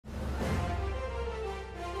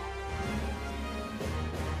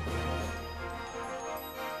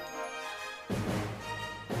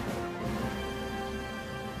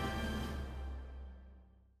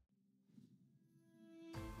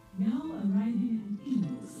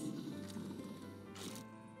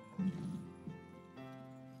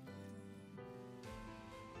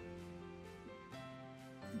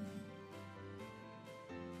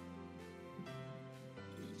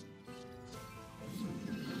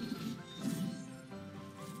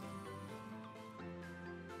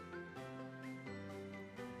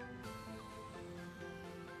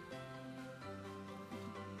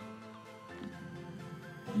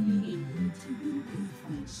only able to wield with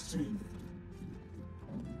my strength.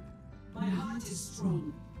 My heart is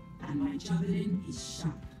strong, and my javelin is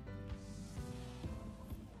sharp.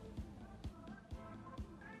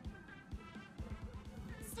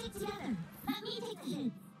 Stick together. Let me take the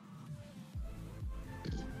hit.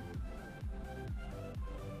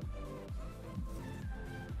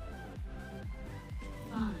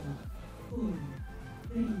 Five, 4,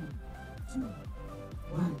 3, 2, 1.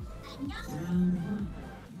 Round 1.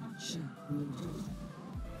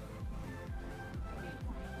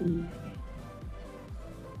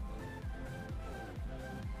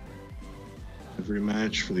 Every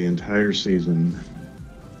match for the entire season.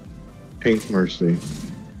 Pink Mercy.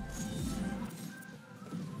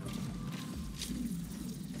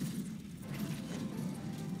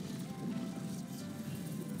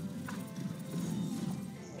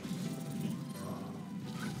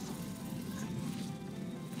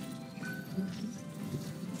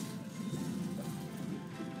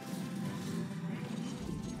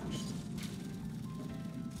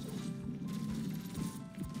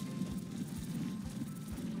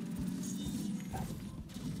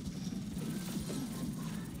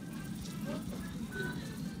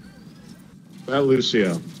 That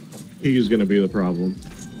Lucio. He's going to be the problem.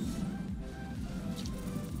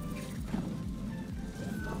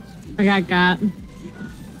 I got.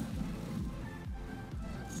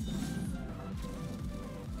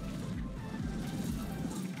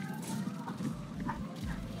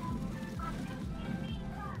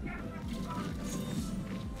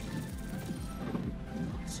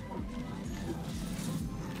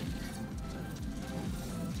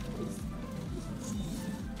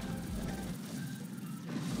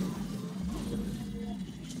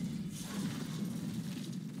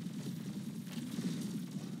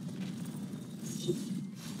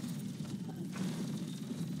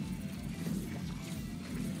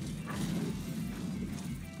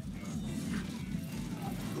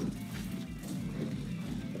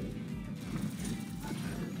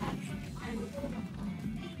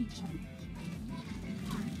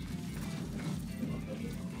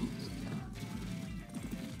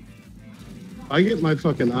 I get my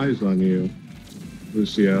fucking eyes on you,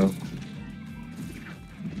 Lucio.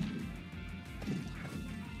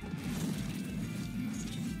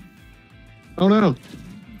 Oh no!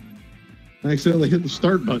 I accidentally hit the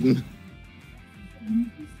start button.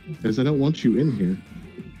 Because I don't want you in here.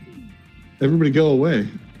 Everybody go away.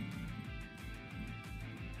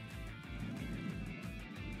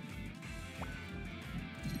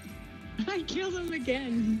 I killed him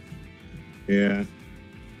again. Yeah.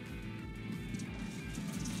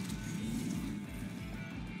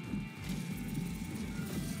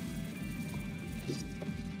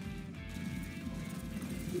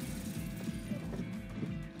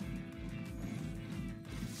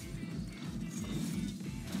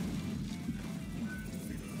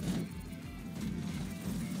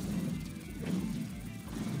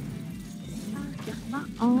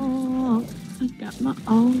 I got my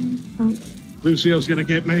own. Lucio's gonna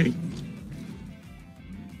get me.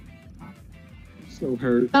 So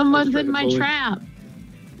hurt. Someone's in my trap.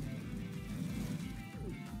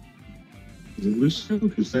 Is it Lucio?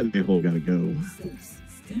 Because that a-hole gotta go.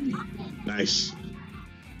 Nice.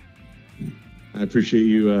 I appreciate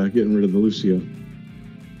you getting rid of the Lucio.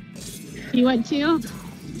 You went too?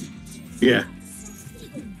 Yeah.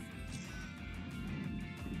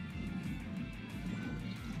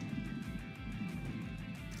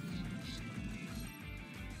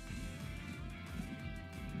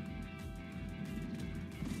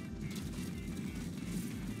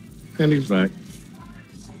 And he's back.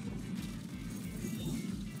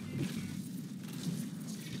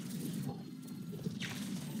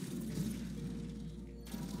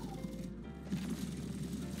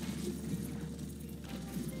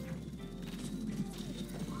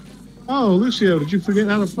 Oh, Lucio, did you forget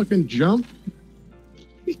how to fucking jump?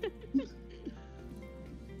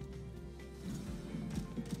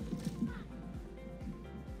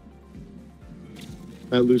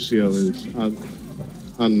 That Lucio is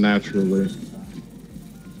unnaturally.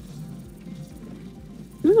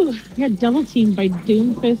 Ooh, I got double teamed by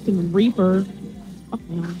Doomfist and Reaper. Oh,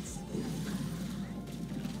 no.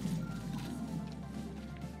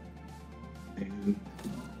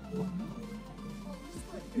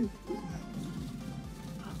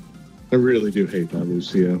 I really do hate that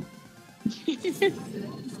Lucio.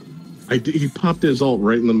 He popped his ult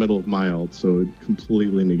right in the middle of my ult, so it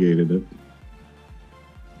completely negated it.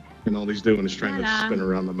 And all he's doing is trying to spin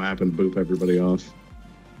around the map and boop everybody off.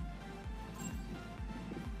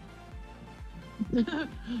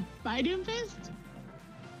 By Doomfist?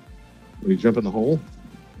 Did he jump in the hole?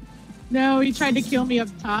 No, he tried to kill me up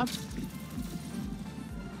top.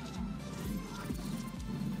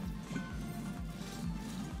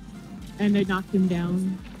 And I knocked him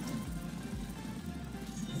down.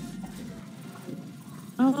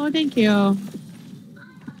 Oh, thank you.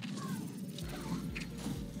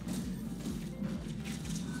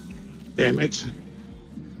 Damn it.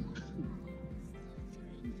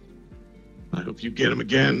 I hope you get him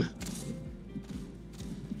again.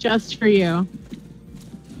 Just for you.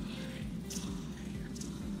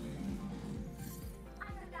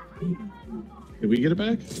 Did we get it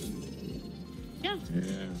back? Yeah.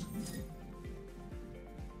 Yeah.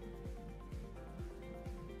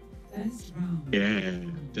 First round. Yeah.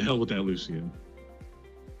 To hell with that, Lucio.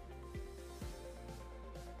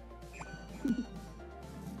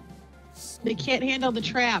 They can't handle the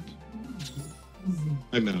trap.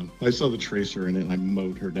 I know. I saw the tracer in it and I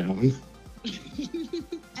mowed her down.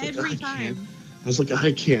 Every I time. I was like,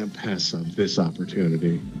 I can't pass up this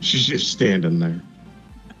opportunity. She's just standing there.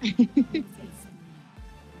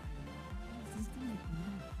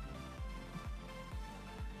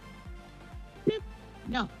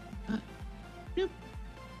 No. Nope.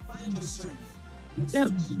 Find your strength.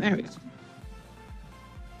 Nope. There we go.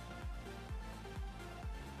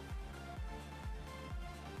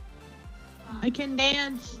 I can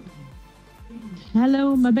dance.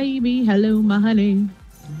 Hello, my baby. Hello, my honey.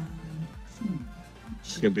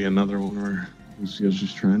 It's gonna be another one where Lucio's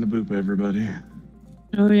just trying to boop everybody.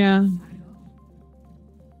 Oh, yeah.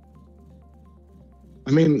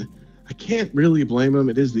 I mean, I can't really blame him.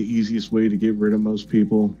 It is the easiest way to get rid of most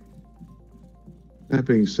people. That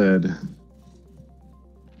being said,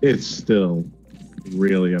 it's still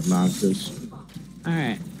really obnoxious. All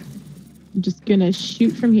right. I'm just going to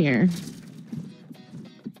shoot from here.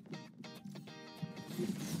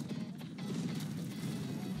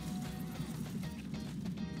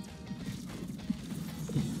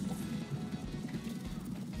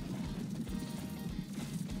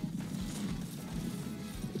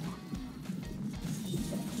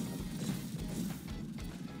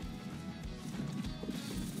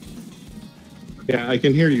 Yeah, I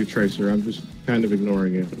can hear you, Tracer. I'm just kind of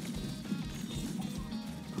ignoring it.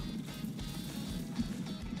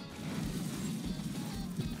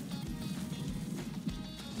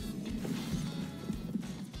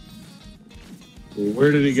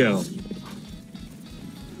 Where did he go?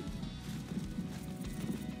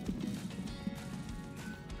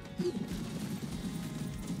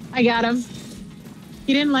 I got him.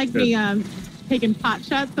 He didn't like Good. me taking pot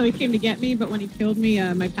shots, so he came to get me, but when he killed me,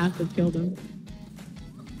 my passive killed him.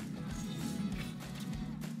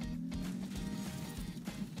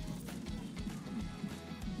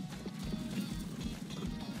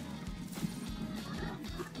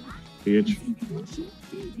 Bitch.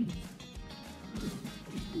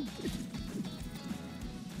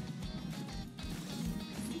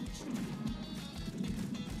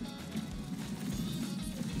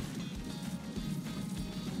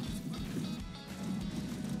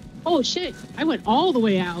 Oh, shit. I went all the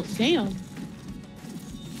way out. Damn.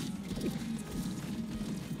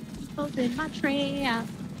 Open my tray out.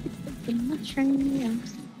 Open my tray out.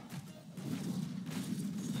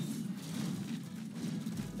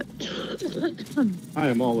 I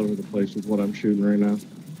am all over the place with what I'm shooting right now.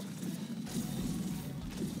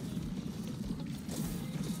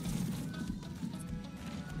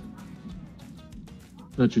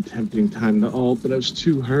 Such a tempting time to ult, but I was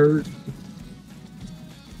too hurt.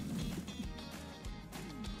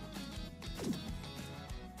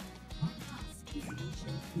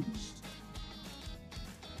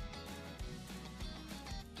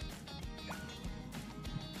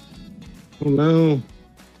 Oh no.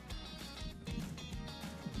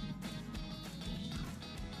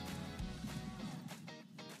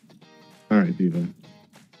 All right, Diva.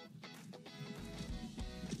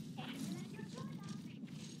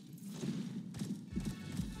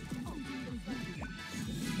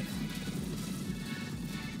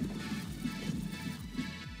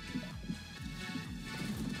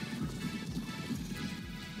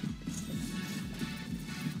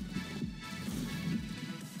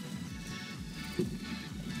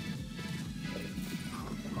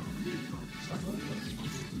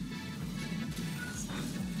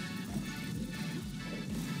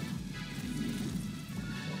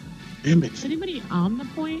 Damn it. Is anybody on the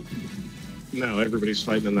point? No, everybody's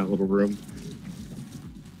fighting in that little room.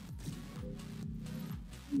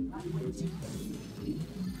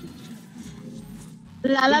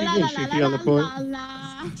 La la la Pretty la good, la Shiki, la on the point.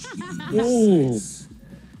 la. Ooh.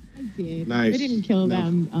 I did. Nice. I didn't kill No.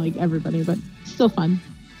 them, like everybody, but still fun.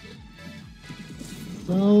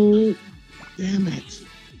 So, Damn it.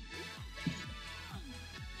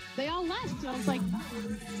 They all left. So I was like,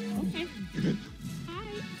 okay. Hi.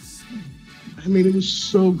 I mean, it was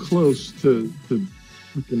so close to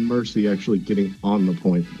freaking Mercy actually getting on the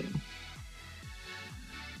point, though.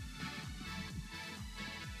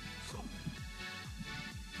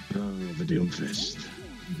 Oh, the Doomfist.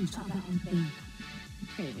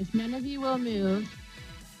 Okay, if none of you will move,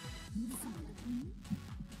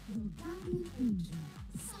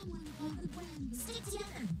 Someone hold the ground. Stick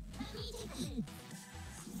together. Let me take the hit.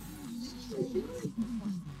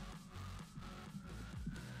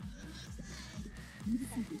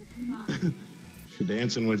 She's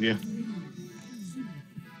dancing with you.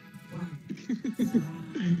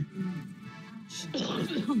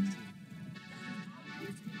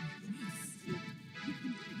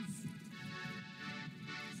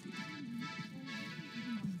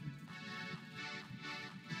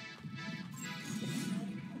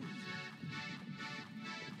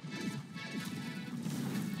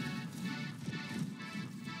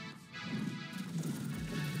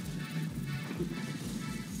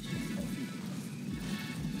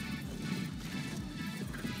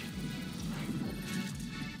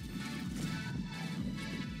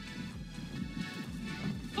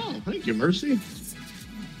 Oh, thank you, Mercy.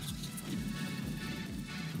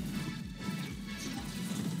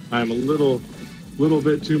 I'm a little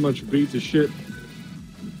bit too much beat to shit.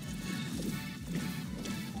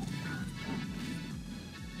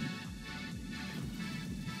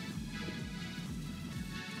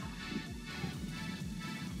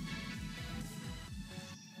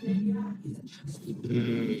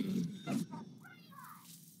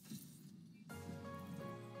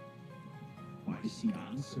 Why she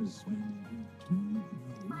answers when you do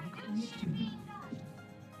my question.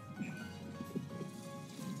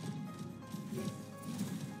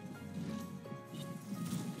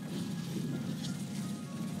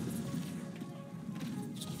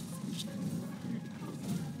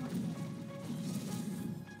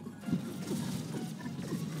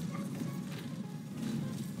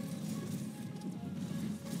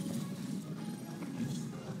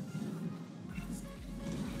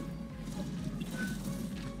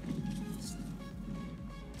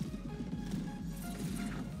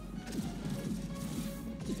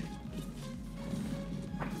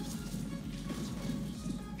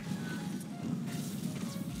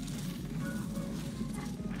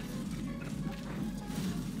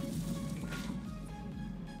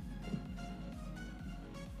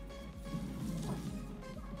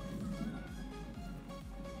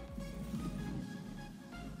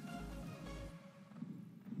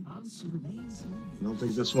 I don't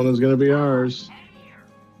think this one is going to be ours. Is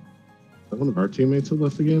that one of our teammates that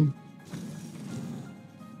left the game?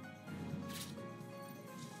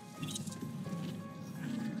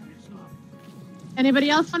 anybody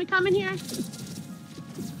else want to come in here?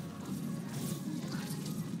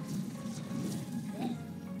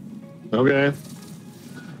 Okay.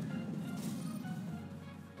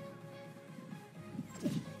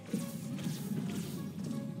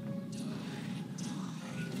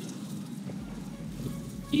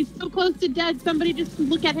 He's so close to dead. Somebody just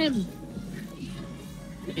look at him.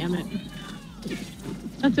 Damn it.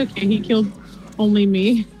 That's okay. He killed only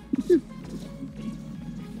me.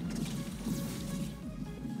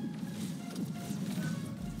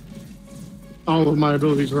 All of my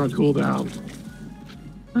abilities are on cooldown.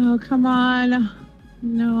 Oh, come on.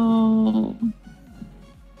 No.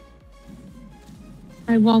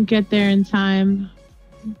 I won't get there in time.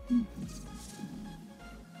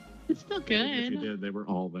 It's still If you good. did, they were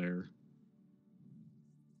all there.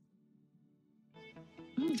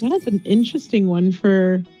 Oh, that is an interesting one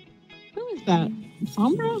for... Who is that?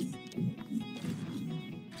 Sombra?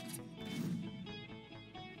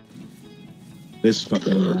 This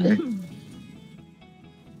fucking guy.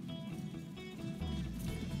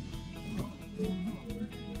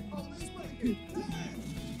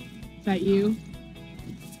 Is that you?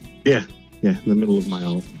 Yeah, in the middle of my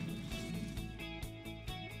ult.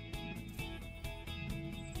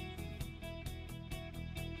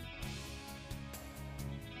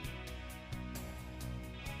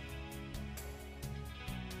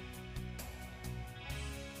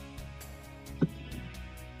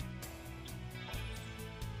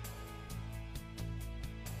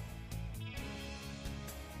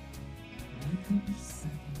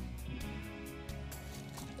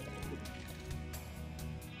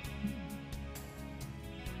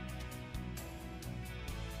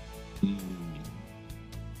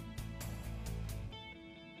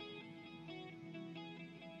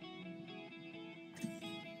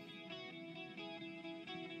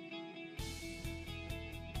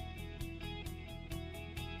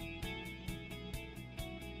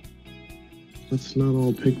 Let's not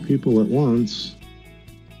all pick people at once.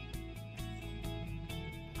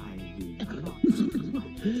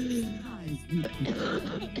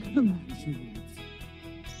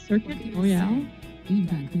 Circuit Royale?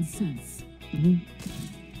 Feedback and sense.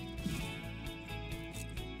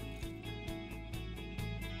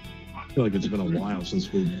 I feel like it's been a while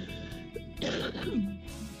since we've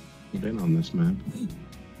been on this map.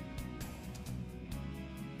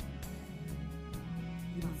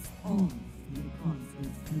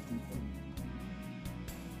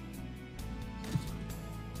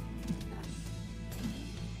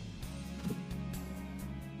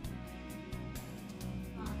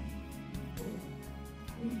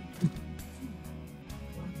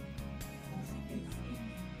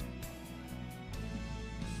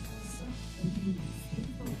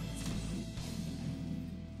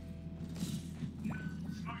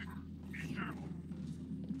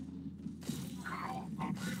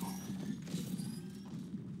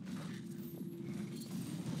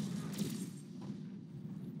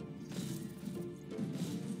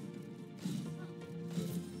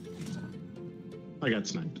 I got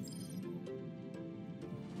sniped.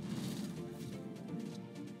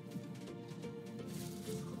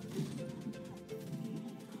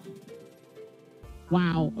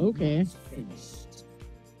 Wow, okay. Finished.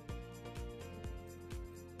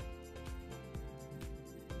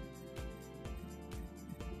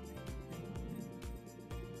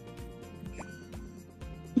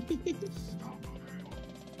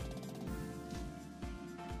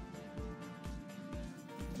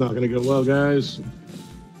 It's not gonna go well, guys.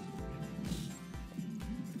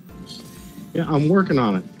 Yeah, I'm working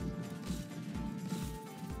on it.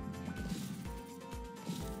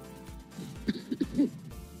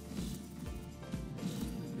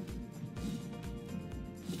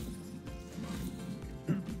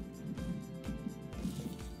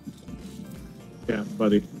 Yeah,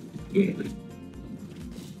 buddy.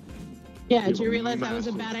 Yeah, did you realize that was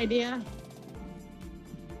a bad idea?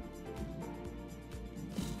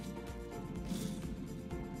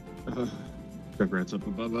 Junkrat's up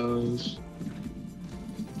above us.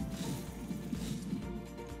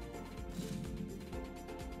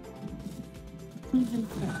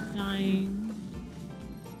 Dying.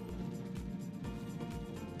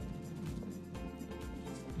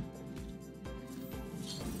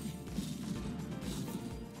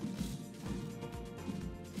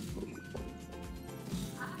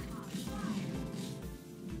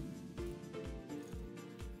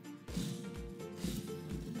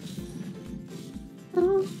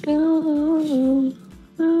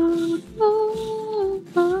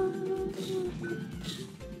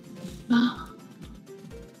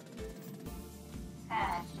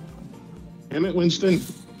 Damn it, Winston.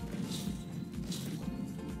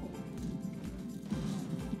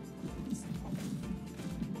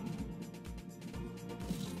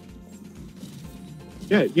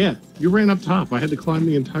 Yeah, you ran up top. I had to climb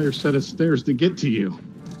the entire set of stairs to get to you.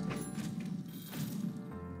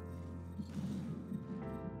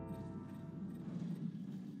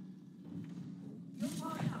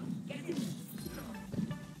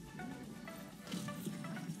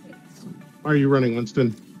 Why are you running,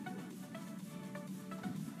 Winston?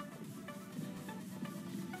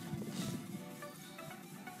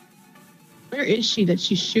 Where is she that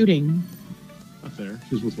she's shooting? Up there.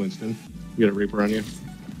 She's with Winston. You got a Reaper on you?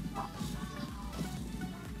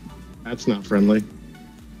 That's not friendly.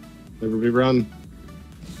 Never be run.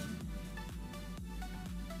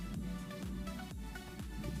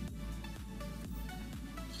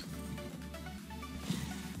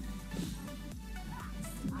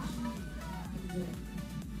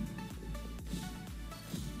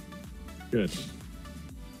 Good.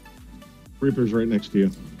 Reaper's right next to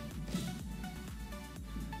you.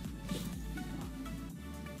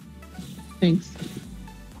 Thanks.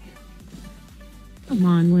 Come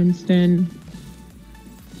on, Winston.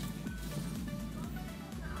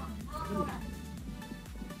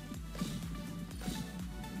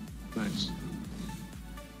 Nice.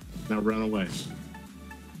 Now run away.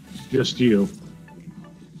 Just you.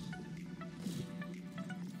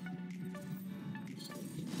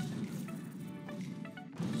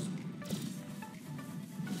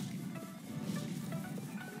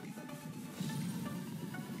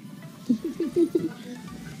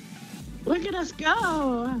 Look at us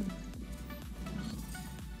go!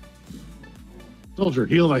 Soldier,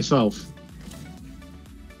 heal thyself.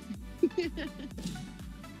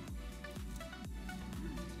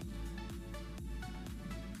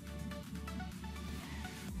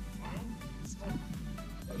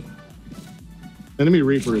 Enemy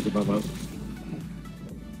Reaper is above us.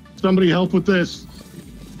 Somebody help with this.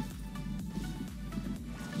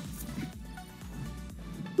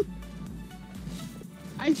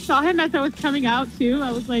 I saw him as I was coming out too.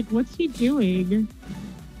 I was like, what's he doing?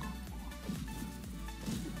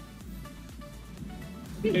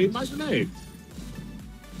 He ate my grenade.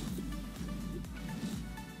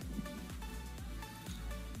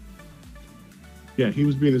 Yeah, he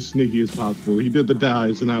was being as sneaky as possible. He did the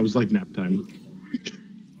dives, and I was like, nap time.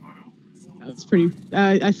 That was pretty.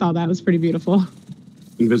 I saw that. It was pretty beautiful.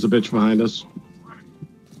 Invisibitch behind us.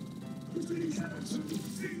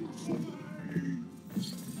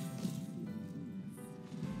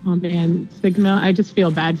 Oh man, Sigma, I just feel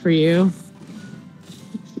bad for you.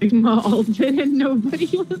 Sigma ulted and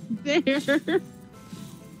nobody was there.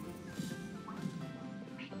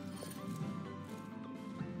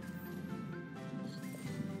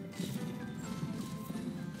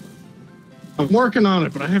 I'm working on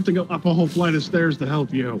it, but I have to go up a whole flight of stairs to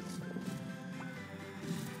help you.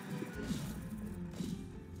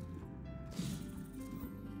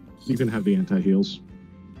 You can have the anti-heals.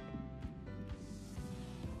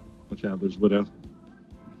 Watch out, there's Widow.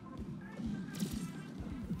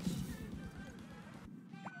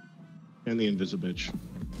 And the Invisibitch.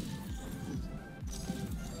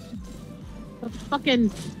 The fucking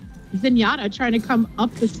Zenyatta trying to come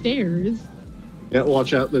up the stairs. Yeah,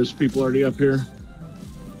 watch out, there's people already up here.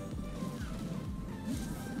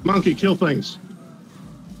 Monkey, kill things.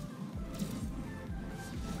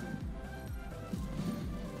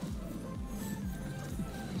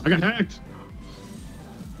 I got hacked.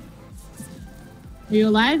 Are you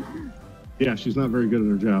alive? Yeah, she's not very good at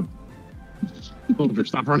her job. Told her,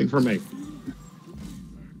 stop running from me.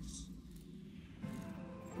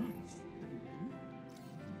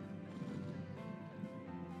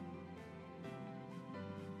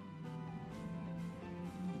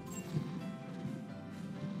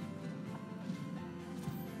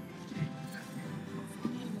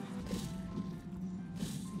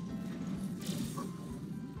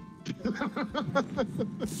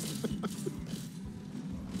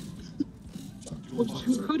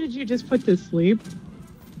 Who did you just put to sleep?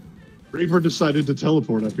 Reaper decided to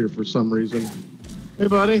teleport up here for some reason. Hey,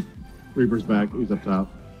 buddy. Reaper's back. He's up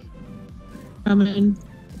top. Come in.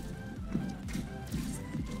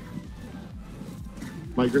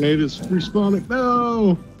 My grenade is respawning.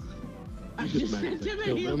 No! I He just managed sent to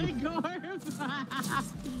him a kill them. healing orb.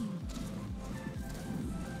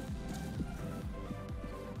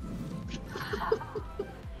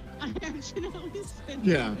 I accidentally sent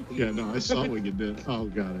Yeah, him a yeah, no, I saw what you did. Oh,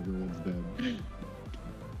 God, everyone's dead.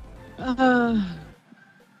 Oh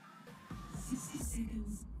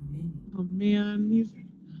man,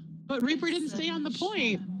 but Reaper didn't stay on the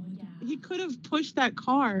point. He could have pushed that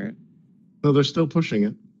car. No, they're still pushing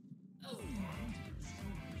it.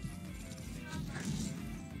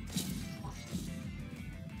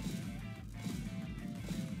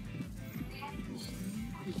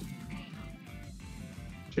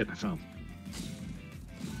 Shit, I fell.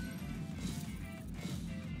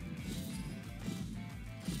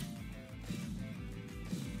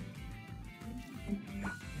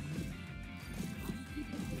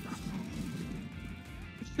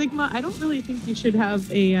 Sigma, I don't really think you should have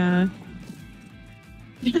a. I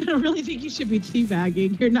don't really think you should be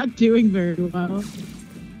teabagging. You're not doing very well.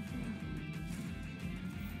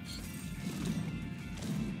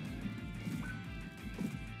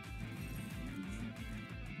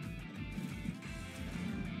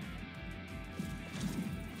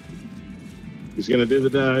 He's gonna do the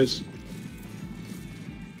dives.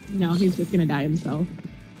 No, he's just gonna die himself.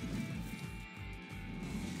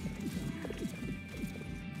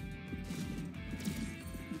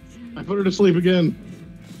 I put her to sleep again.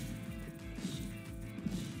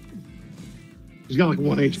 She's got like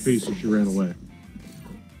 1 HP, so she ran away.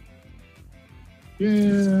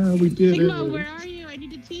 Yeah, we did Sigma, it. where are you? I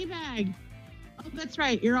need a teabag. Oh, that's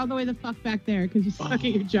right. You're all the way the fuck back there because you suck at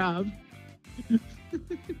your job.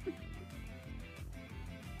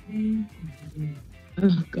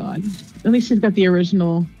 Oh God. At least she's got the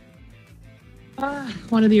original.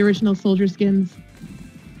 One of the original soldier skins.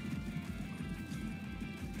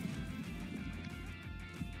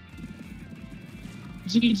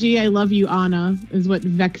 GG, I love you, Anna, is what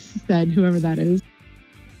Vex said, whoever that is.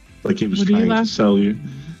 Like he was What do you trying to laugh? sell you.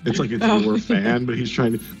 It's like it's your fan, but he's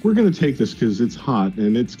trying to. We're gonna take this because it's hot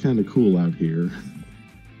and it's kind of cool out here.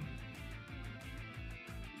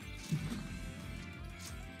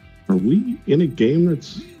 Are we in a game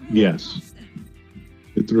that's? Yes.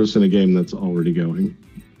 It threw us in a game that's already going.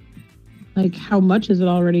 Like, how much is it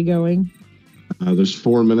already going? There's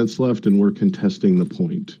 4 minutes left, and we're contesting the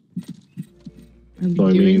point. Are we So,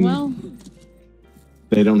 I doing mean- well?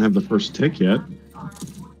 They don't have the first tick yet.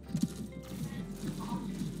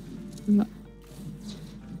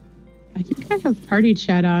 I think I have party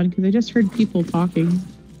chat on because I just heard people talking.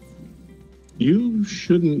 You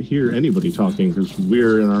shouldn't hear anybody talking because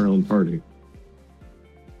we're in our own party.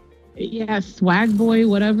 Yeah, swag boy,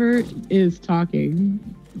 whatever, is talking.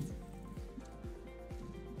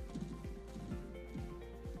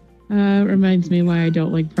 Reminds me why I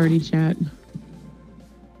don't like party chat.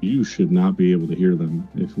 You should not be able to hear them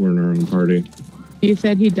if we're in our own party. He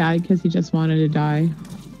said he died because he just wanted to die.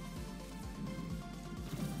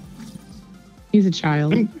 He's a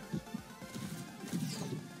child.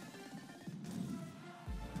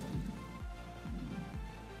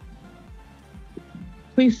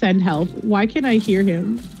 Please send help. Why can't I hear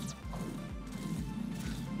him?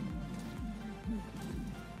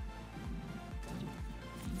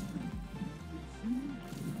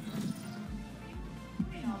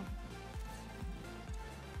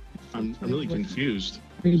 I'm really confused.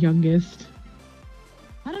 The youngest.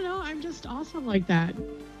 I don't know. I'm just awesome like that.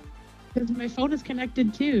 Because my phone is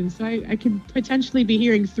connected too, so I could potentially be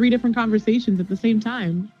hearing 3 different conversations at the same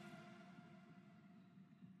time.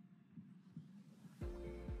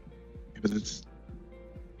 But that's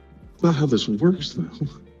not how this works, though.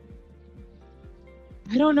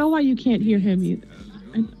 I don't know why you can't hear him either.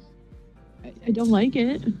 I don't like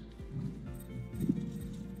it.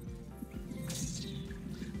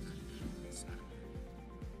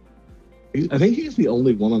 I think he's the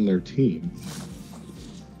only one on their team.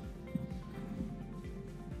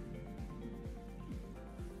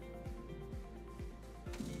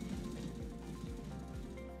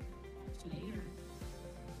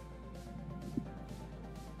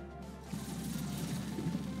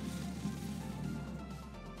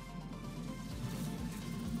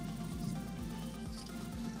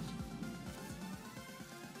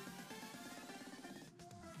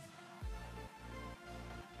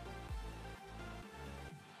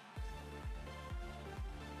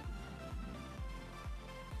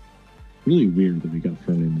 Really weird that we got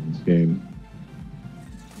thrown into this game.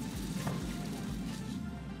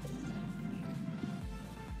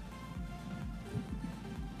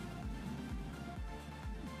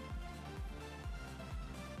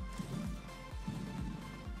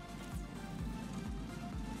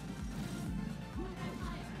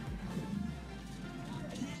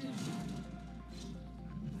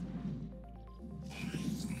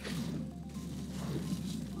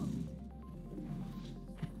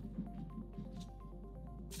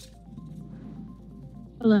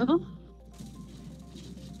 Hello?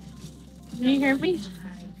 Can you hear me?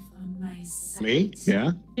 Me?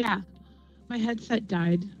 Yeah? Yeah. My headset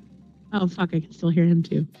died. Oh, fuck. I can still hear him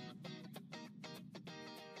too.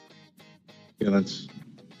 Yeah, that's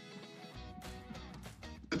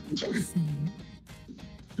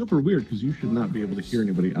super weird because you should not be able to hear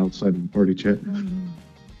anybody outside of the party chat.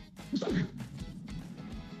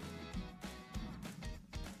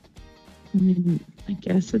 I mean, I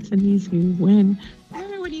guess it's an easy win.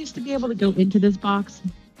 Everyone used to be able to go into this box.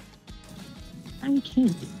 I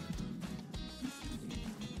can't.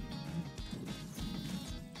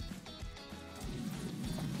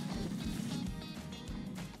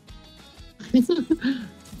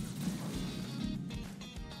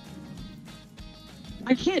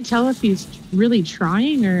 I can't tell if he's really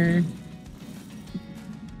trying or...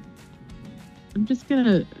 I'm just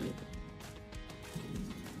gonna...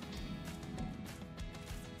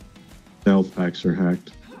 The health packs are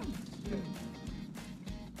hacked.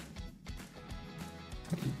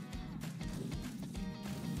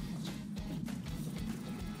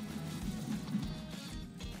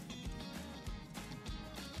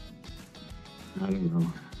 I don't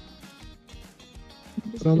know.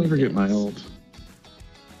 But I'll never get my ult.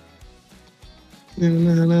 Na,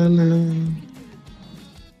 na, na, na.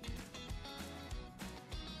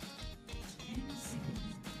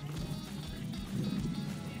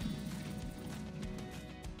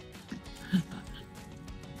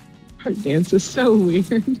 Her dance is so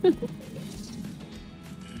weird.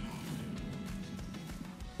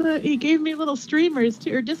 He gave me little streamers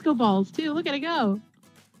too, or disco balls too. Look at it go.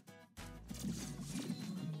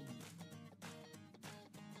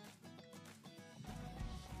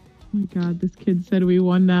 Oh my god, this kid said we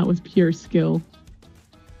won that with pure skill.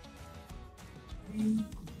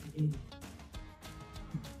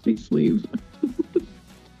 Please leave.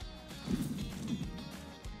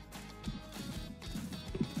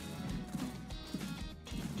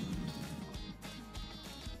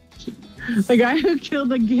 The guy who killed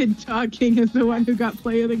the kid talking is the one who got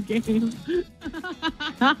play of the game.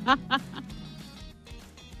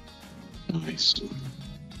 Nice.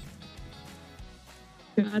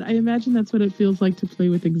 God, I imagine that's what it feels like to play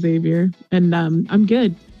with Xavier. And I'm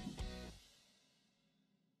good.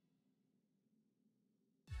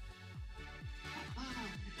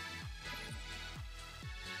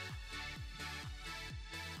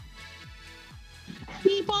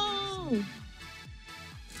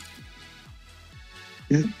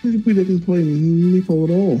 Yeah, I think we didn't play Meeple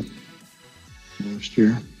at all last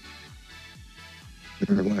year.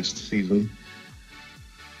 Or last season.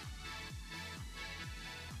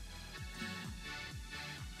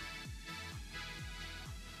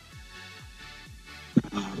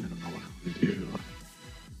 Oh, I don't know what I'm gonna do.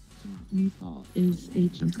 Meatball is a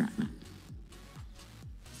junkrat map.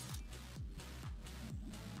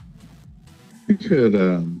 We could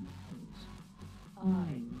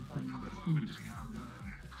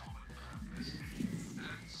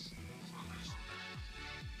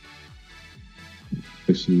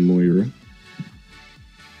play some Moira.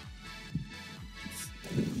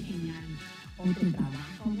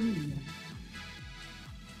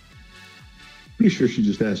 Pretty sure she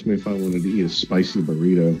just asked me if I wanted to eat a spicy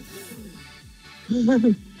burrito.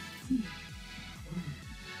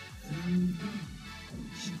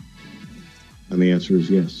 And the answer is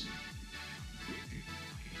yes.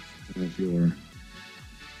 And if you're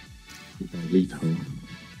burrito.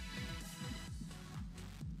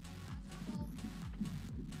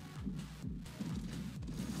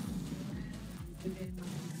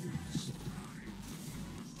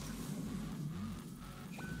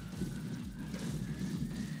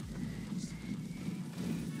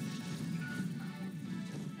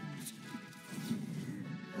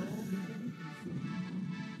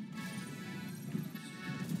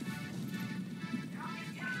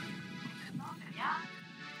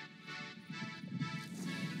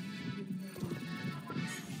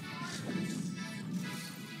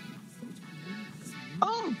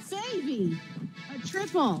 Oh, baby! A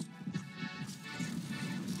triple!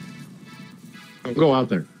 Don't go out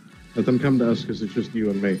there. Let them come to us because it's just you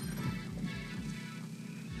and me.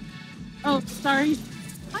 Oh, sorry.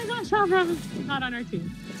 I thought Shabra was not on our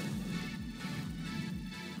team.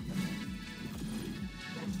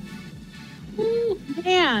 Ooh,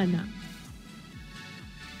 man!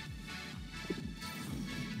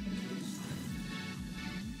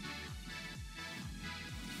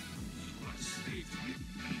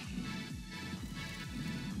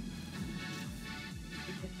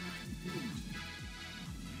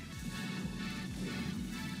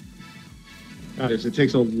 Guys, it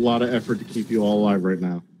takes a lot of effort to keep you all alive right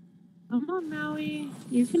now. Come on, Maui.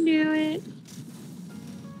 You can do it.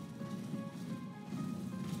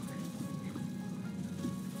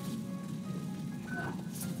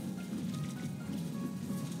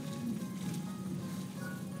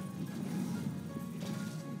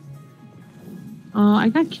 Oh, I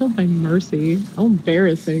got killed by Mercy. How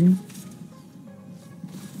embarrassing.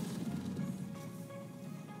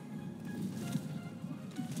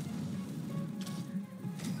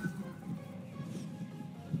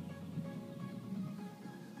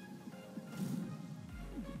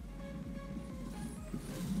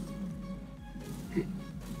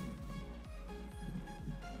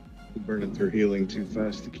 Burning through healing too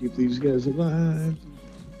fast to keep these guys alive.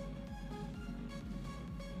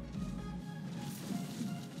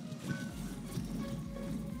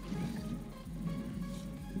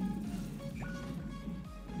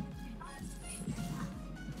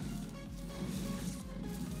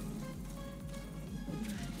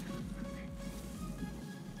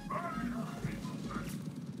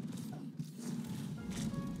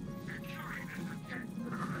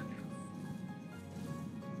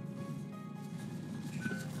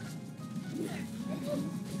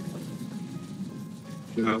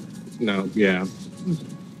 No, yeah.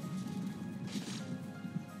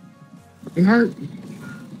 Fucking heart.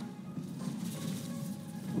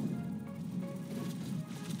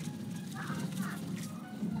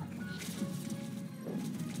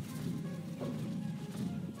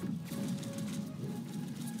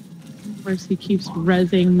 Mercy keeps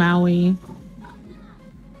rezzing Maui.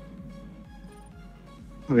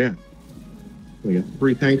 Oh, yeah. We got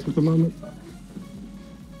 3 tanks at the moment.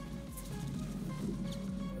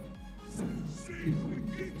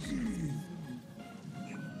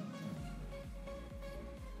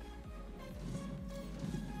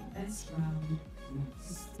 Best round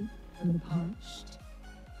was unpunched.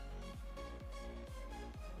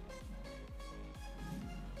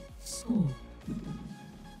 Score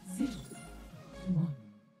 0-1.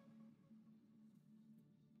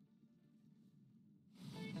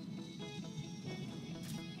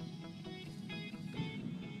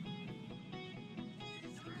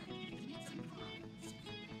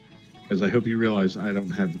 As I hope you realize I don't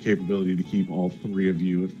have the capability to keep all 3 of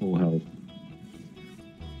you at full health.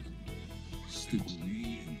 Still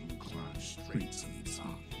me and you climb straight to the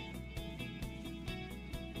top.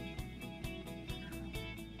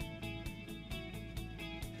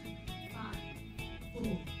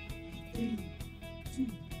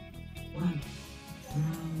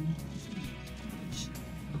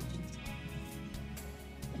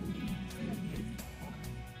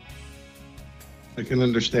 I can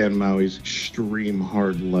understand Maui's extreme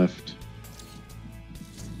hard left.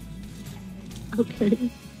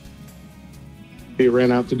 Okay. He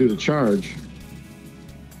ran out to do the charge,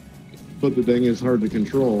 but the thing is hard to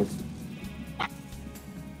control.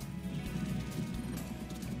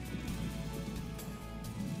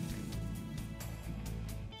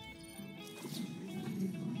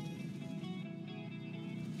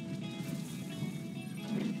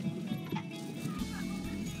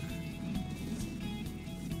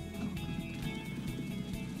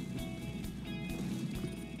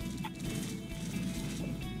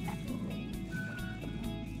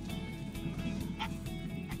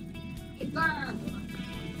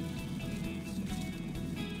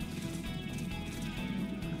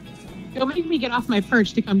 Don't make me get off my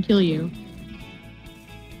perch to come kill you.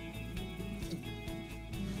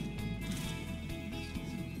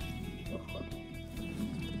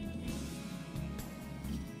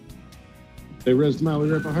 They rezzed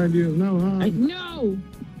Maui right behind you. No, huh? No!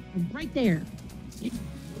 I'm right there.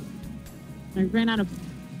 I ran out of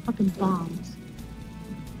fucking bombs.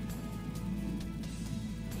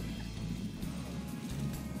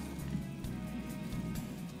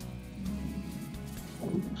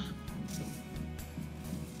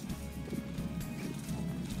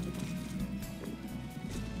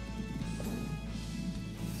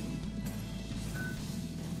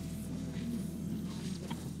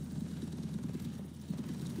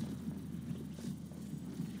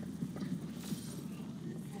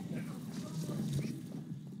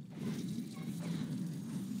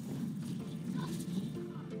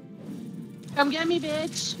 Come get me,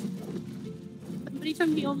 bitch. Somebody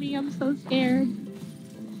come heal me. I'm so scared.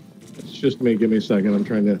 It's just me. Give me a second. I'm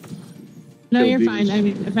trying to. No, kill you're these. fine. I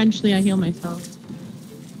mean, eventually I heal myself.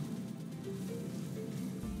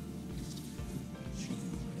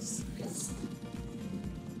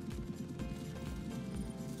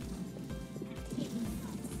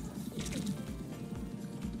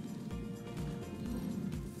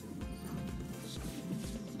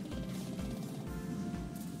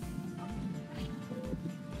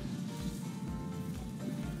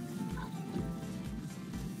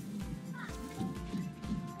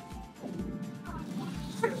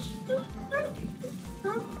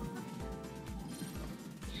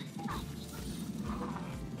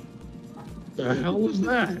 The hell was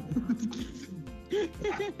that?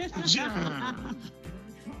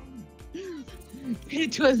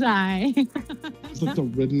 It was I. It's like the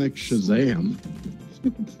redneck Shazam.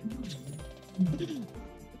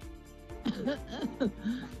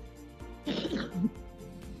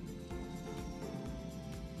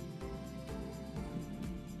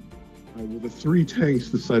 Well, the three tanks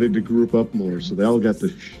decided to group up more, so they all got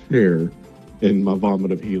to share in my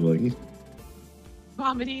vomit of healing.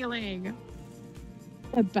 Vomit healing.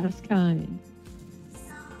 The best kind.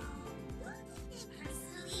 So, look at me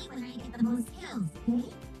personally when I get the most kills, okay?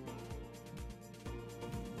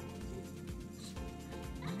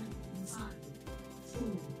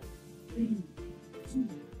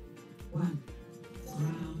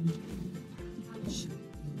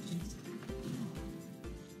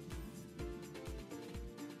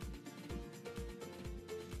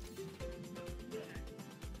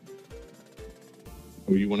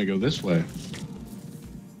 Oh, you want to go this way?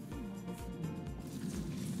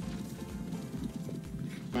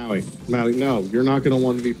 Maui, no, you're not going to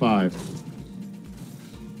 1v5.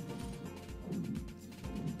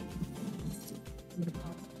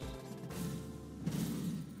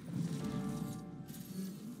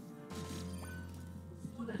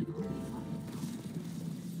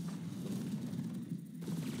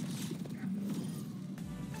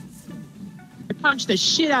 I punched the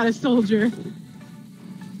shit out of Soldier.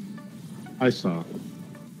 I saw.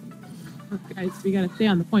 Oh, guys, we gotta stay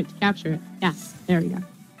on the point to capture it. Yeah, there we go.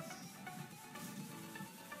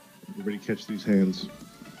 Everybody catch these hands.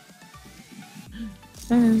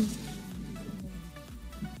 Hey.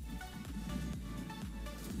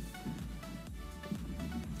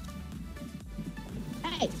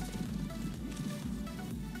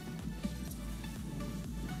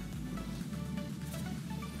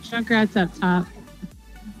 Junkrat's up top.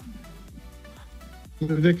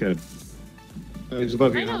 The dickhead. He's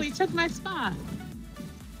above you. I know, he took my spot.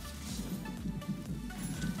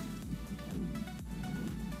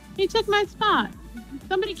 He took my spot.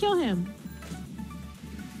 Somebody kill him.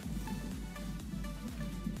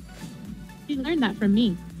 He learned that from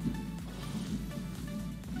me.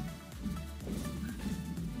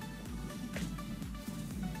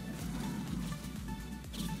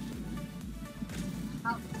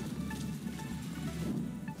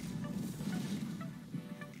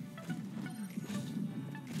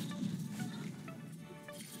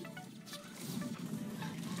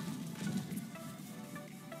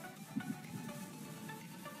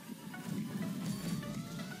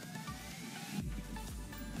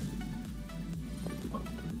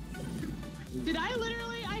 Did I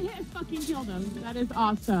literally? I hit fucking killed him. That is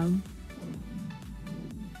awesome.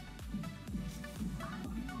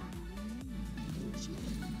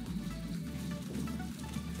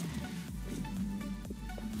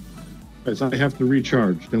 Guys, I have to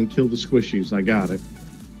recharge. Don't kill the squishies. I got it.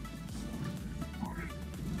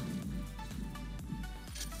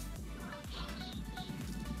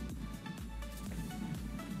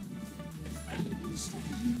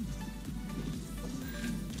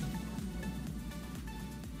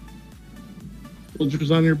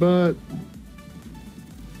 Soldiers on your butt.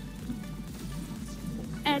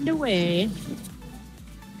 And away.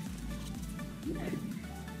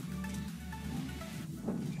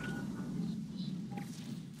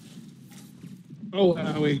 Oh,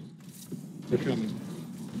 Howie. They're coming.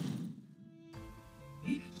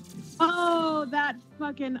 Oh, that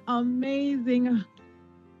fucking amazing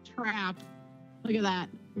trap. Look at that.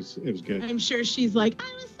 It was good. I'm sure she's like,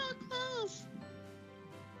 I was so close.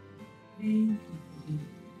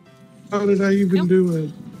 How did I even do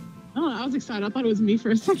it? I don't know. I was excited. I thought it was me for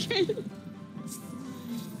a second.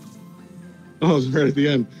 Oh, it was right at the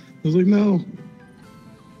end. I was like, no.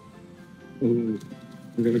 Oh, I'm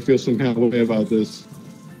going to feel some kind of way about this.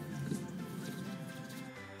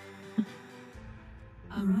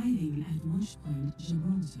 Arriving at launch point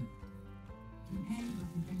Gibraltar.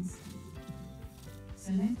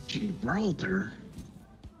 Select Gibraltar?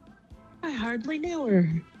 I hardly knew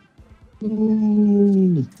her.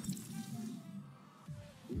 Oh.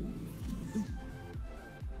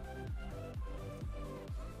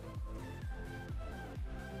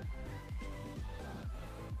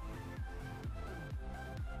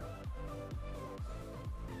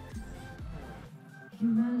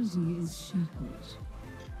 humanity is shackled.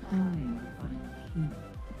 I find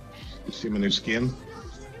peace. You see my new skin?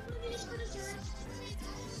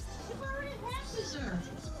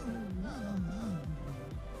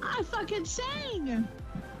 I fucking sang. Did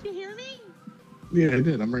you hear me? Yeah, I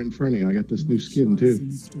did. I'm right in front of you. I got this new skin,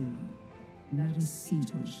 too. Let us see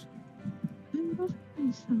to it. I love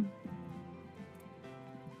myself.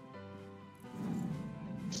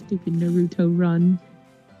 Stupid Naruto run.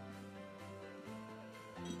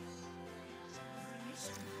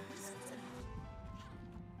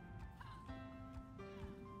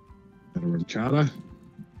 Got a horchata.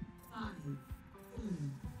 5, 4,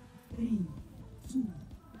 3, 2,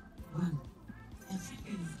 1.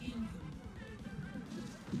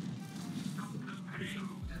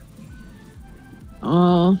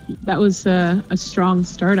 Oh, that was a strong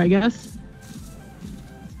start, I guess.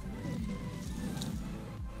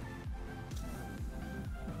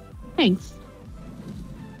 Thanks.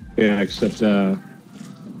 Yeah, except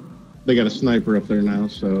they got a sniper up there now,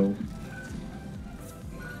 so...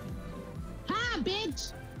 Ah,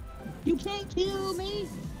 bitch! You can't kill me!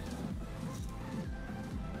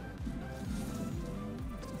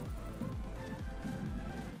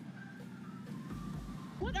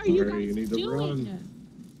 What are you Sorry, you guys need to doing? run.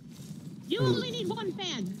 You only need one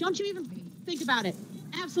fan. Don't you even think about it.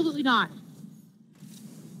 Absolutely not.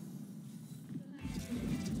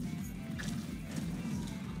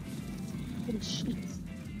 Oh, shit.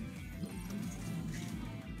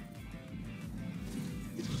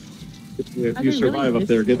 If Are you they survive really up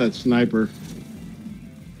there, this- get that sniper.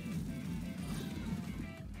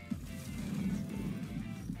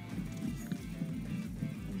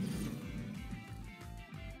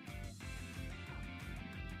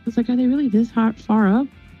 I was like, are they really this far up?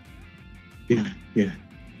 Yeah, yeah.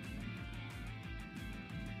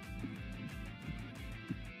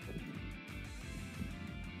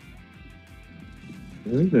 I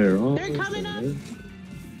think they're all... They're coming up.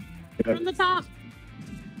 Yeah. From the top.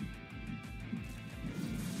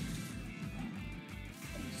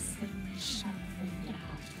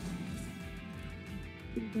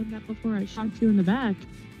 You've done that before. I shot you in the back.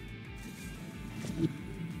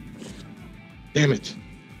 Damn it.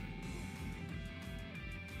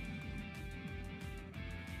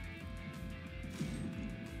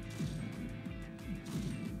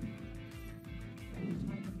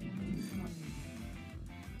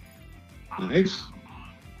 Nice.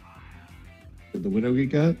 Did the widow get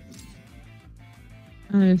got?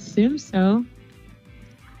 I assume so.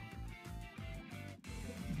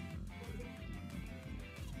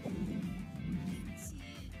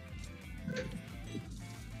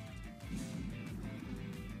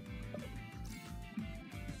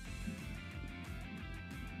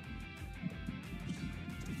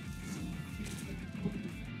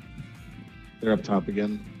 They're up top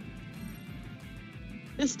again.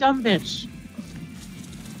 This dumb bitch.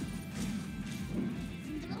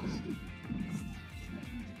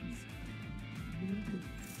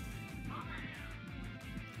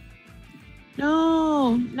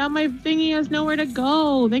 No, now my thingy has nowhere to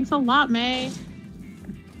go. Thanks a lot, May.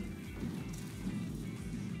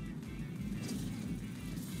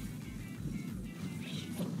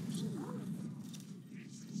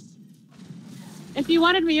 If you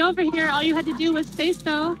wanted me over here, all you had to do was say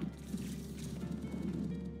so.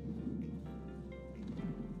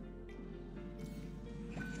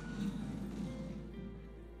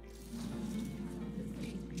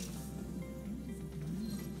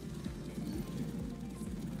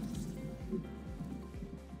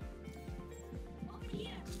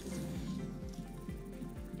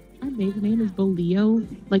 My maiden name is Bolio,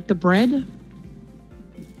 like the bread.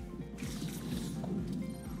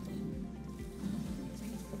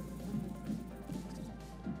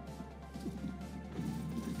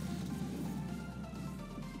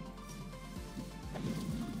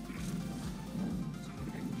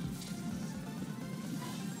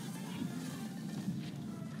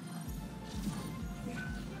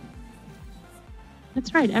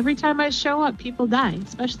 That's right. Every time I show up, people die,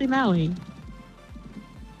 especially Maui.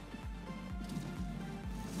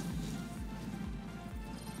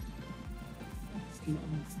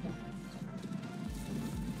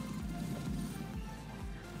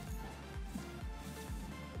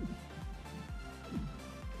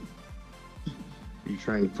 Are you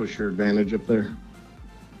trying to push your advantage up there?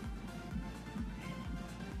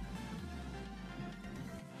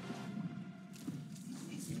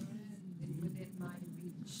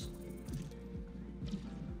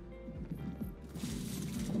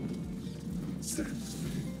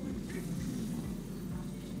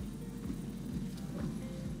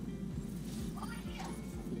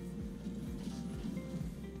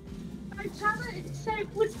 Our tower is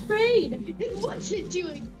set with trade. And what's it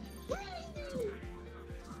doing?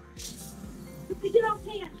 Get off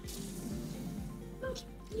hand.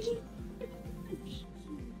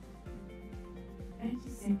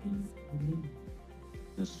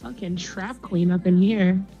 The fucking trap queen up in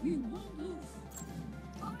here. Wait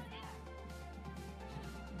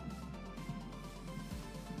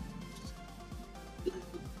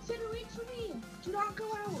for me. Do not go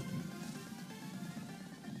out.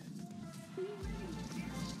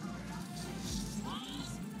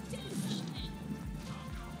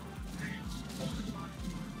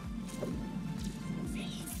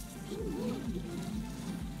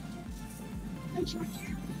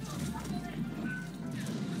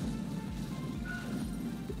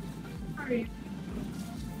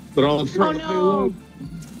 But all in front Oh, of no. payload.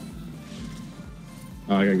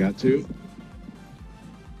 Oh, I got two.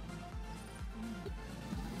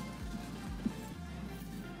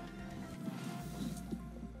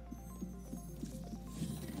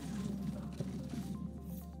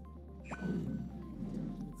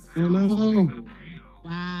 Oh no.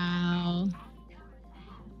 Wow.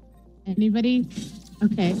 Anybody?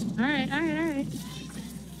 Okay. All right.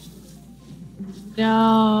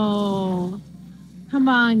 No. Come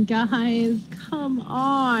on, guys. Come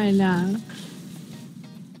on.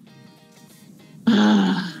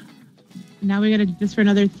 Now we gotta do this for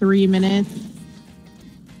another 3 minutes.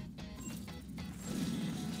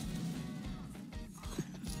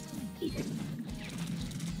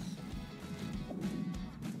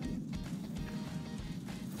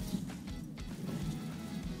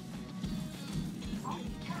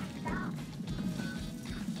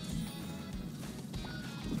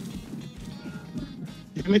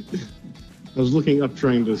 Damn it. I was looking up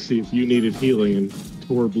trying to see if you needed healing, and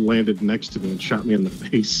Torb landed next to me and shot me in the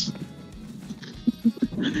face.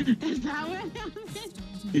 Is that what happened?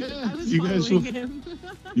 Yeah, I was you guys, following him.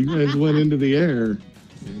 you guys went into the air,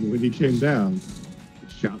 and when he came down,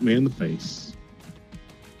 he shot me in the face.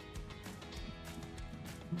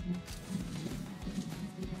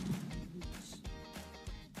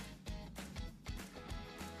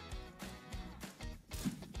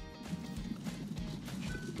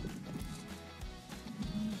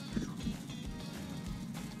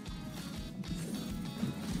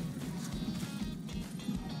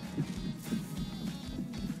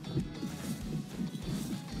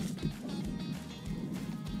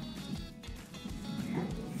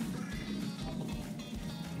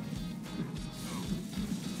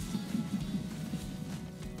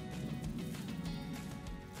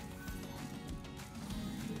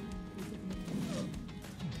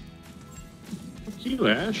 You,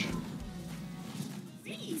 Ash.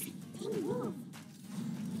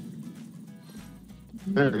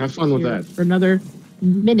 There, have fun with that. For another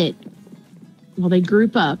minute. Well, they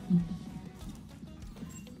group up.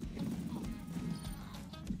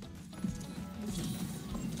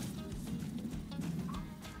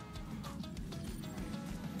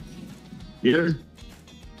 Here?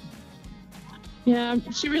 Yeah,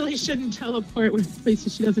 she really shouldn't teleport with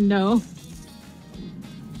places she doesn't know.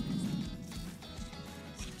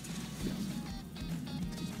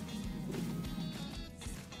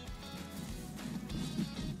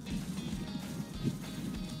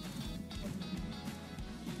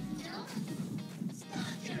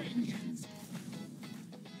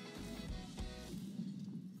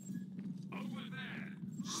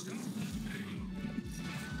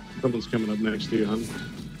 Someone's coming up next to you, hon.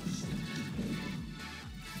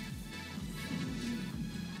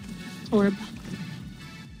 Orb.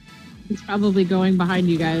 He's probably going behind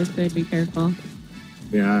you guys, so be careful.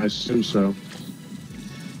 Yeah, I assume so.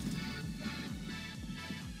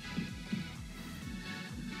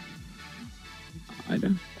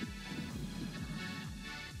 God.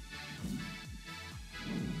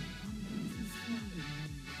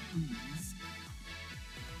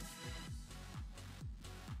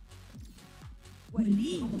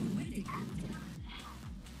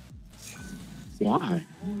 Why?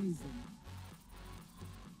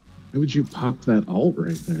 Why would you pop that ult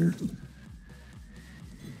right there?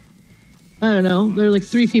 I don't know. There are like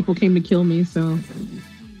 3 people came to kill me, so.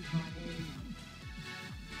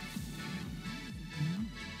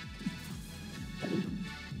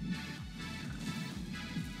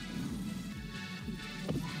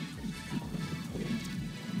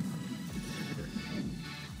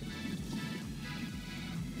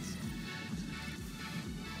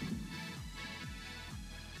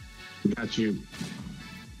 Got you.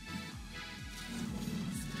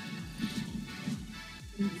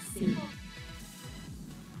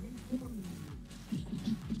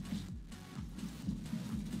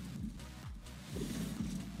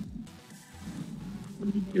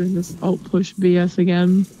 Doing this alt push BS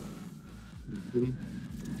again. Mhm.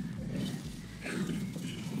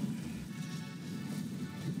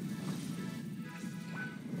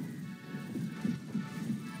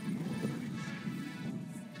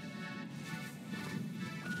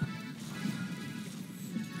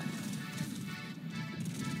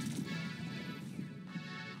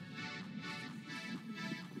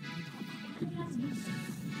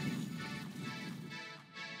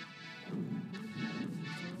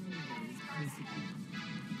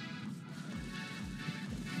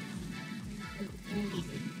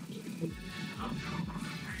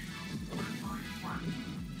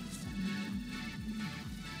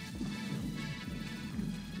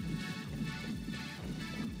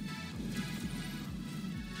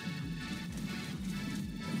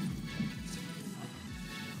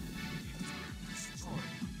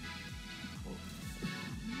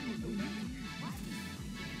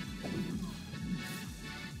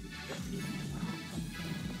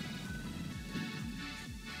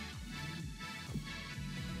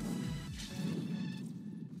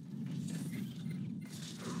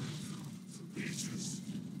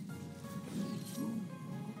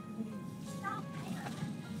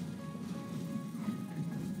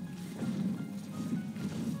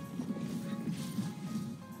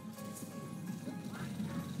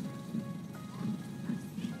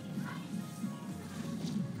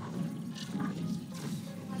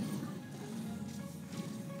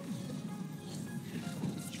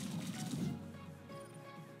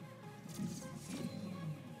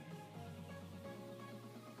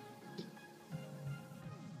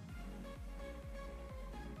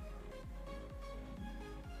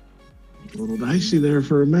 A little dicey there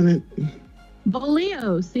for a minute.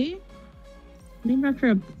 Boleo, see? Named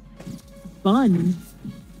after a bun.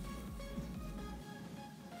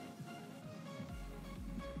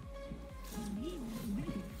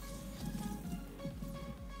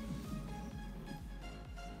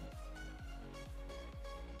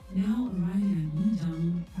 Now arriving at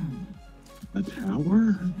Down Tower. A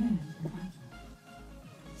tower? Prepare for battle.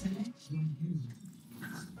 Select your hero.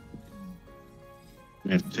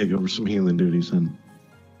 I have to take over some healing duties, then.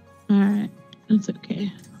 Alright, that's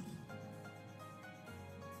okay.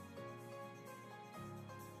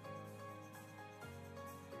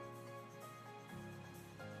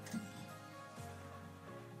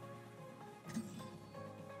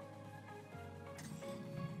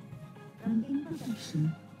 From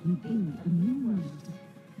imperfection, we build a new world.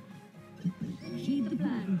 Heed the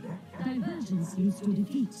plan. Divergence leads to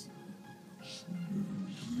defeat.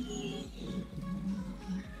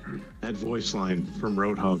 That voice line from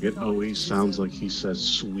Roadhog, it always sounds like he says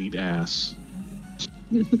sweet ass.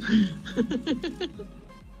 Oh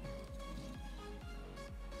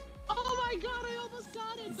my god, I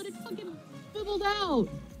fucking fizzled out.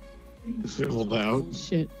 Fizzled out.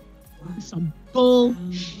 Shit. Some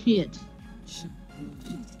bullshit.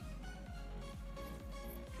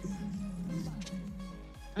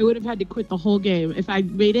 I would have had to quit the whole game. If I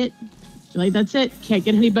made it, like, that's it. Can't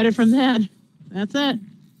get any better from that. That's it.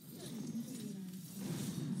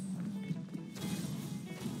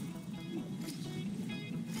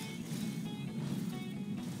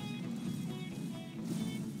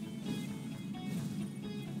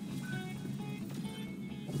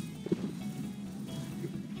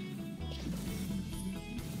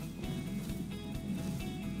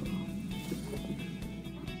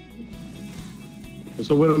 There's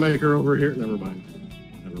a Widowmaker over here. Never mind.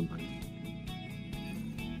 Never mind.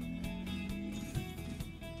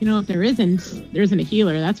 You know, if there isn't a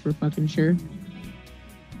healer, that's for fucking sure.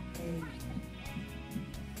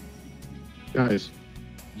 Guys,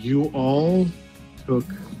 you all took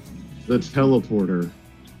the teleporter.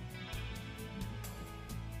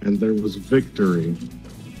 And there was victory.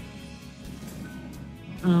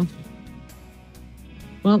 Oh.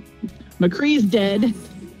 Well, McCree's dead.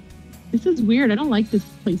 This is weird. I don't like this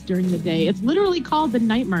place during the day. It's literally called the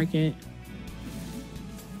night market.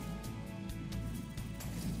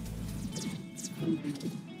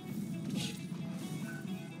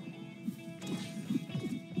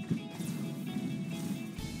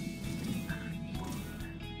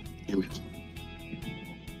 Damn it.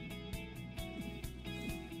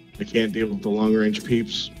 I can't deal with the long range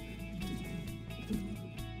peeps.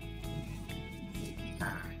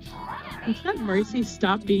 Is that Mercy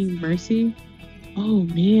stop being Mercy? Oh,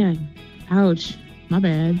 man. Ouch. My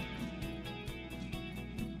bad.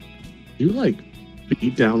 You like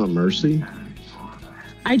beat down a Mercy?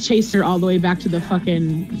 I chased her all the way back to the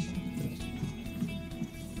fucking...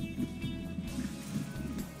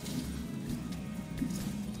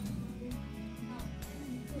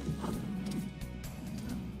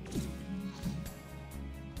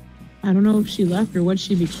 I don't know if she left or what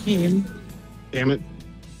she became. Damn it.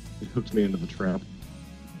 It hooked me into the trap.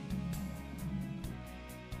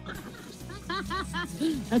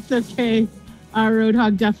 That's okay. Our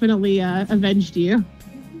Roadhog definitely avenged you.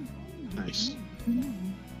 Nice.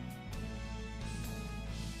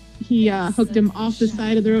 He hooked him off the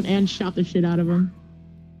side of the road and shot the shit out of him.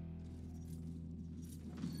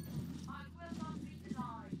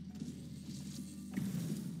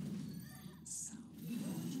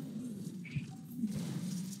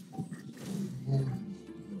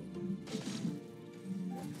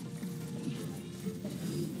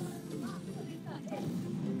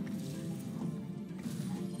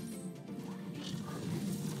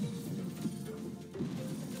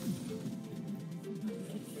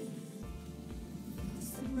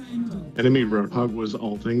 Enemy Roadhog was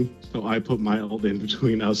ulting, so I put my ult in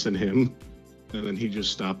between us and him, and then he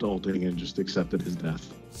just stopped ulting and just accepted his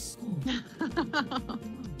death.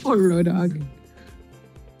 Poor Roadhog.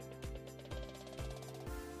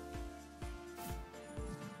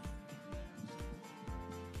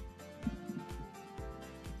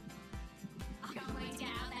 I can't wait to get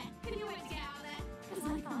out there. Can you wait to get out there? Because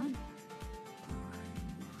I can't.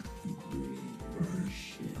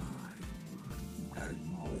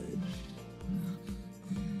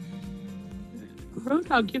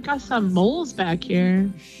 Roadhog, you got some moles back here.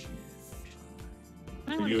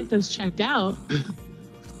 I want to You- get those checked out.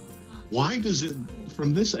 Why does it,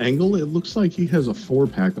 from this angle, it looks like he has a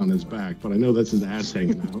 4-pack on his back, but I know that's his ass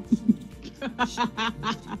hanging out.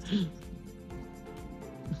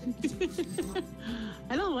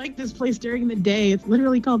 I don't like this place during the day. It's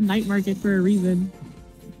literally called Night Market for a reason.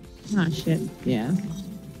 Ah, shit. Yeah.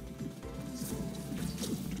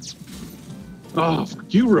 Oh,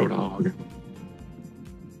 fuck you, Roadhog.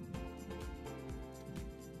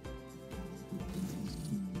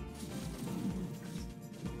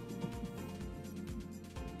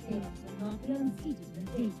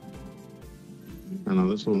 I know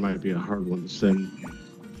this one might be a hard one to send.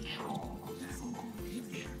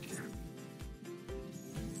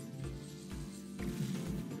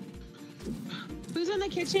 Who's in the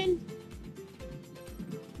kitchen?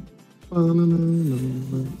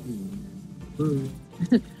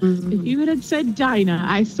 If you had said Dinah,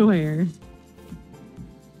 I swear.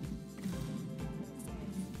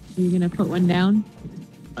 Are you gonna put one down?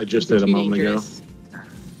 I just Is did it a too moment ago. dangerous?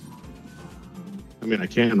 I mean, I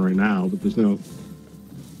can right now, but there's no.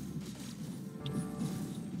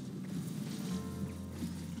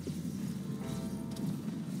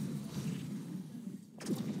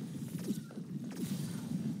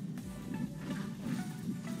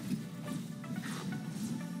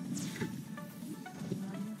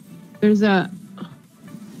 There's a.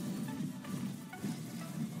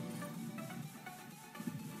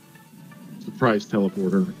 surprise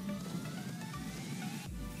teleporter.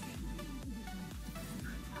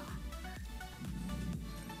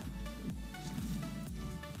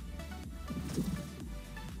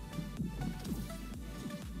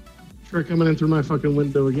 Try coming in through my fucking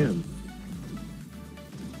window again.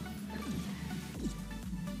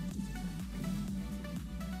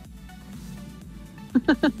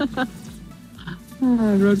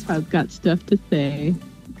 Roadpod's got stuff to say.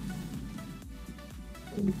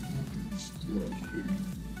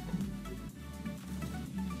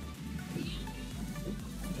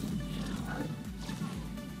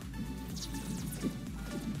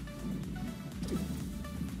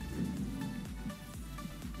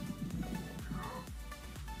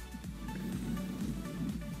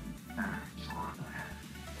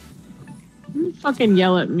 Don't fucking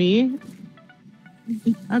yell at me.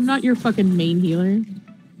 I'm not your fucking main healer.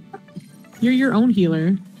 You're your own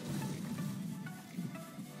healer.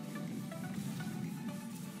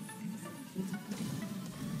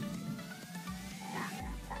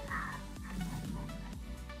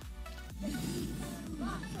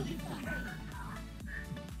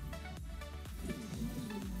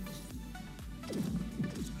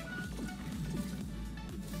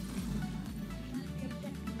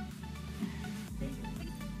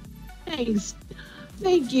 Thanks.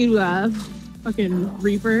 Thank you, fucking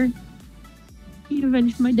Reaper. You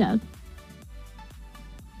avenged my death.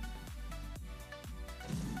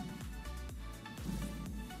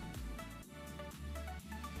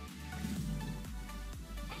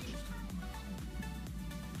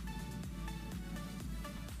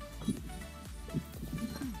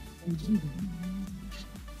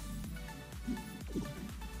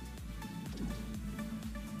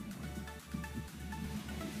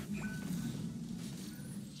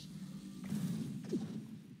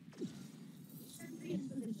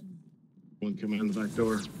 One coming in the back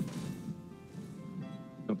door.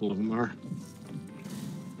 A couple of them are.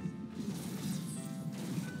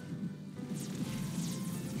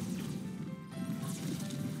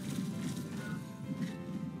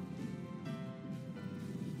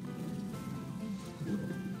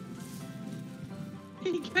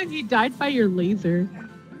 He died by your laser.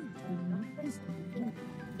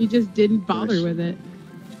 He just didn't bother Nice. with it.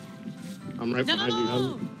 I'm right behind you.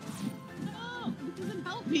 No! No! It doesn't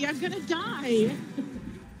help me. I'm gonna die.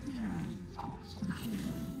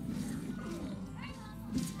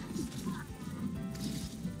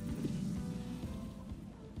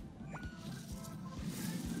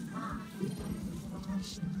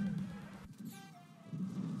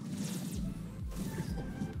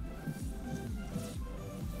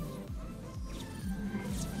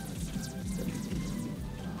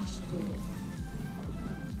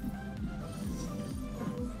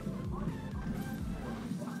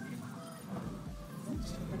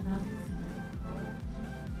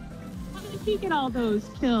 How did he get all those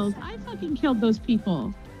kills? I fucking killed those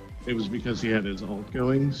people. It was because he had his ult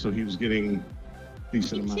going, so he was getting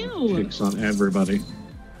decent Me amount too. of kicks on everybody.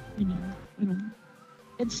 I know.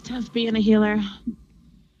 It's tough being a healer.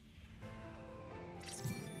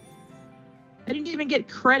 I didn't even get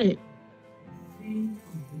credit. I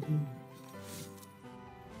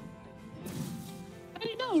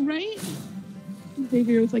know, right?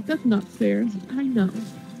 Xavier was like, that's not fair. I know.